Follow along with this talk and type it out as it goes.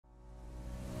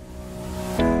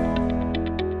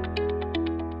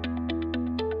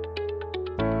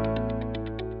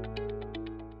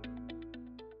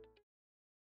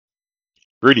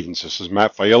Greetings, this is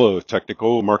Matt Fiello,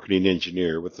 Technical Marketing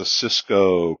Engineer with the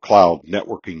Cisco Cloud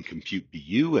Networking Compute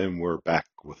BU, and we're back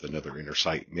with another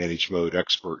Intersight Managed Mode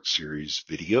Expert Series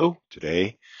video.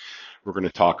 Today, we're going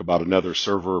to talk about another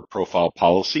server profile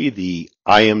policy, the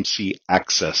IMC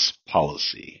Access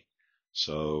Policy.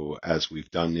 So, as we've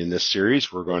done in this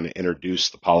series, we're going to introduce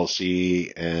the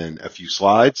policy in a few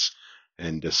slides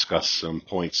and discuss some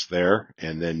points there,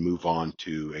 and then move on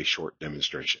to a short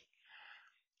demonstration.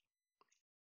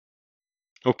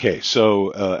 Okay, so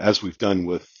as we've done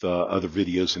with other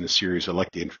videos in the series, I'd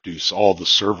like to introduce all the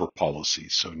server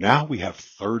policies. So now we have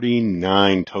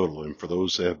 39 total, and for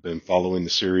those that have been following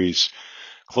the series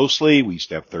closely, we used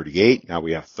to have 38, now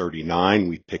we have 39.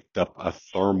 We picked up a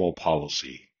thermal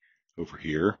policy over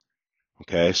here.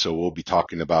 Okay, so we'll be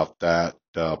talking about that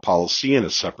policy in a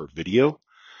separate video.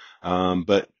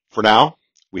 But for now,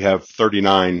 we have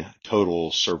 39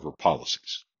 total server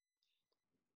policies.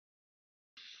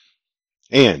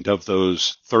 And of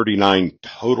those 39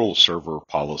 total server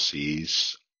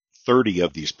policies, 30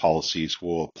 of these policies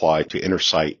will apply to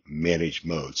Intersight Managed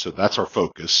Mode. So that's our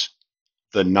focus.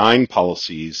 The 9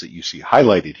 policies that you see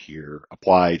highlighted here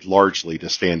apply largely to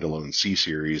standalone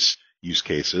C-Series use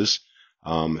cases.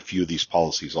 A few of these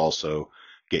policies also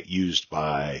get used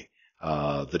by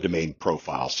the domain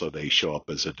profile, so they show up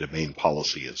as a domain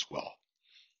policy as well.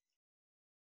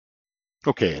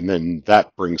 Okay, and then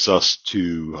that brings us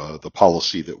to the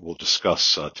policy that we'll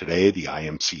discuss today, the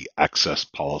IMC Access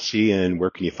Policy. And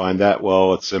where can you find that?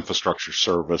 Well, it's infrastructure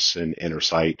service and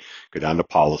Intersight. Go down to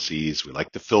policies. We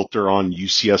like to filter on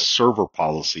UCS server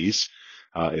policies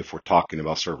if we're talking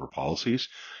about server policies.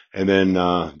 And then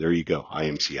there you go,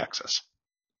 IMC Access.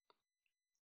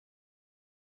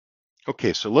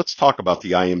 Okay, so let's talk about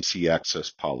the IMC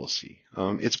Access Policy.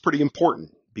 It's pretty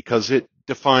important because it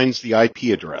defines the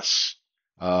IP address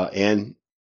and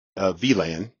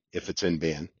VLAN, if it's in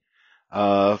band,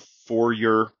 for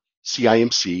your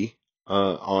CIMC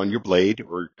on your blade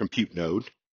or compute node.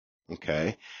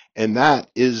 Okay. And that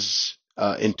is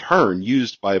in turn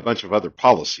used by a bunch of other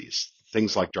policies,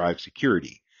 things like drive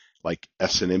security, like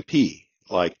SNMP,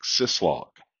 like syslog,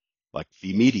 like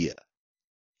vMedia,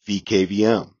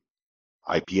 vKVM,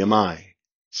 IPMI,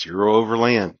 zero over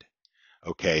land.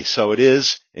 Okay, so it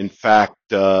is, in fact,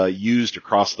 used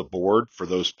across the board for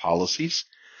those policies.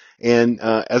 And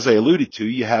as I alluded to,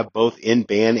 you have both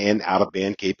in-band and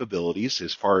out-of-band capabilities.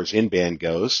 As far as in-band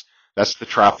goes, that's the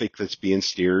traffic that's being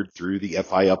steered through the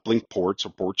FI uplink ports or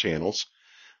port channels.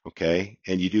 Okay,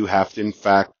 and you do have to, in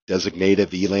fact, designate a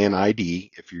VLAN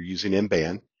ID if you're using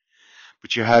in-band.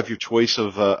 But you have your choice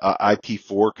of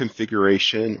IP4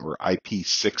 configuration or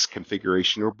IP6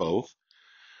 configuration or both.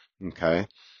 Okay.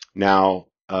 Now,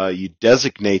 you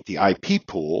designate the IP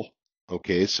pool.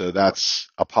 Okay, so that's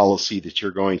a policy that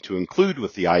you're going to include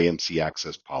with the IMC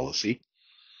Access Policy.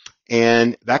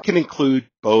 And that can include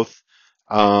both,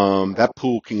 that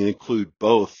pool can include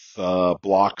both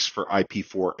blocks for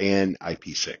IP4 and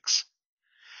IP6.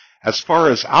 As far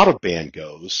as out of band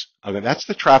goes, I mean, that's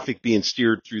the traffic being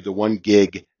steered through the 1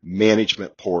 gig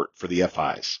management port for the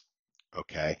FIs.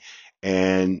 Okay.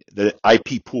 And the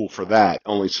IP pool for that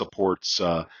only supports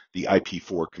the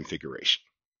IP4 configuration.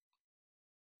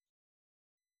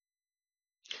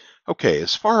 Okay,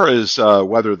 as far as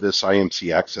whether this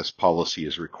IMC access policy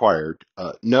is required,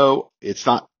 no, it's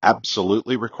not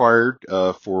absolutely required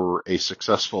for a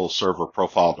successful server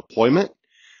profile deployment,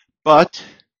 but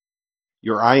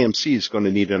your IMC is going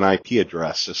to need an IP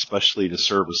address, especially to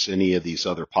service any of these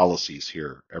other policies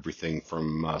here, everything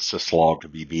from syslog to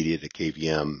vMedia to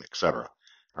KVM, etc.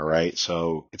 All right,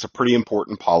 so it's a pretty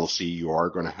important policy. You are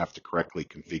going to have to correctly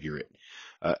configure it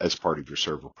as part of your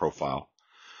server profile.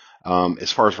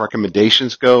 As far as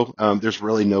recommendations go, there's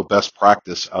really no best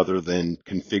practice other than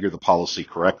configure the policy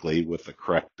correctly with the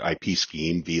correct IP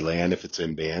scheme, VLAN if it's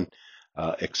in band,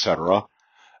 etc.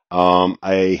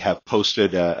 I have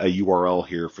posted a URL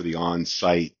here for the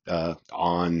on-site,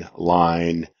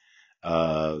 online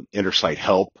Intersight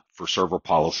help for server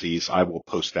policies. I will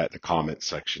post that in the comment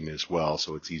section as well,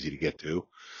 so it's easy to get to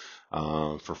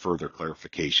for further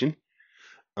clarification.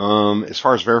 As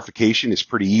far as verification, it's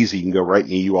pretty easy. You can go right in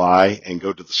the UI and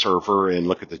go to the server and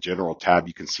look at the general tab.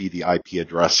 You can see the IP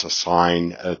address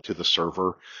assigned to the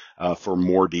server for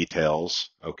more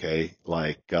details, okay,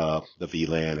 like the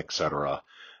VLAN, etc.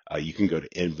 You can go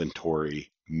to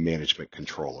Inventory Management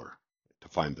Controller to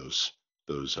find those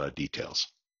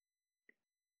details.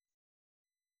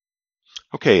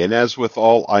 Okay, and as with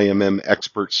all IMM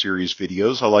Expert Series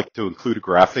videos, I like to include a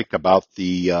graphic about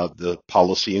the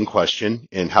policy in question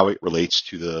and how it relates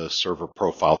to the server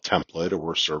profile template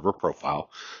or server profile.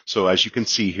 So as you can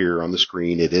see here on the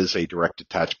screen, it is a direct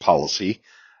attach policy.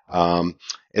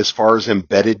 As far as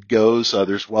embedded goes,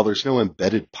 there's no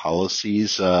embedded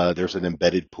policies. There's an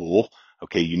embedded pool.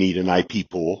 Okay, you need an IP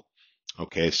pool.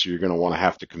 Okay, so you're going to want to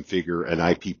have to configure an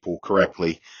IP pool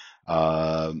correctly,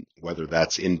 whether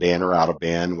that's in band or out of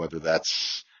band, whether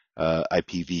that's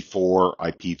IPv4,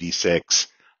 IPv6,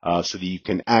 so that you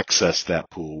can access that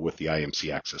pool with the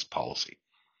IMC Access Policy.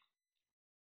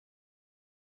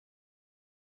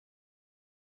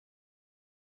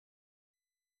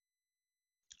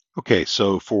 Okay,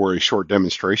 so for a short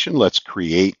demonstration, let's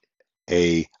create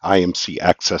a IMC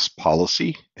Access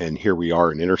Policy, and here we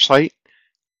are in Intersight,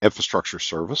 Infrastructure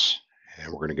Service,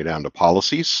 and we're going to go down to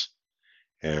Policies.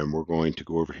 And we're going to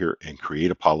go over here and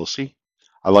create a policy.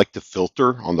 I like to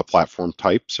filter on the platform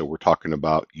type, so we're talking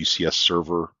about UCS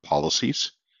server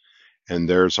policies. And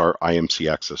there's our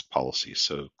IMC access policy.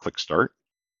 So click Start.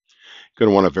 You're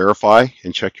going to want to verify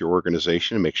and check your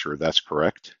organization and make sure that's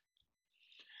correct.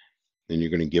 Then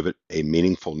you're going to give it a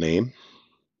meaningful name.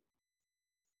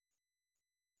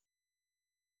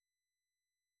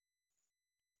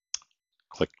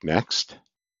 Click Next.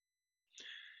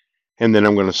 And then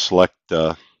I'm going to select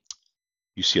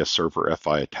UCS server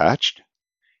FI attached.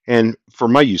 And for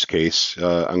my use case,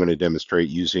 I'm going to demonstrate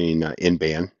using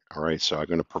in-band. All right, so I'm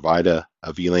going to provide a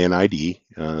VLAN ID,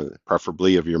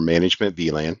 preferably of your management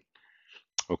VLAN.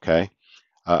 Okay,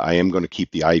 I am going to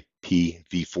keep the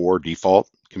IPv4 default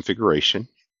configuration,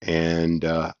 and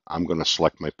I'm going to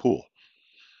select my pool.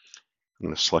 I'm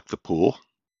going to select the pool,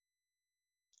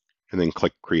 and then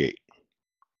click Create.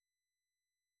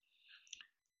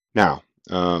 Now,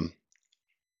 I'm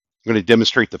going to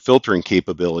demonstrate the filtering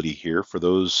capability here for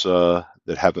those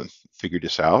that haven't figured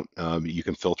this out. You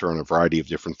can filter on a variety of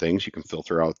different things. You can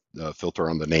filter on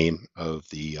the name of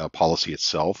the policy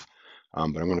itself, but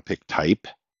I'm going to pick type,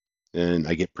 and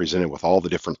I get presented with all the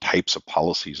different types of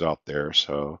policies out there.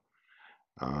 So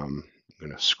I'm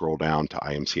going to scroll down to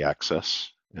IMC Access,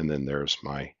 and then there's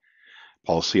my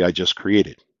policy I just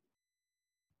created.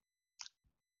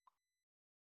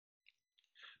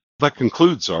 That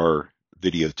concludes our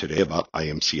video today about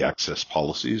IMC access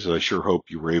policies. I sure hope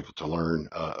you were able to learn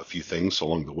a few things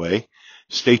along the way.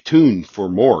 Stay tuned for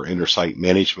more Intersight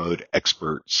Managed Mode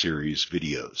Expert Series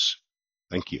videos.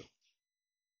 Thank you.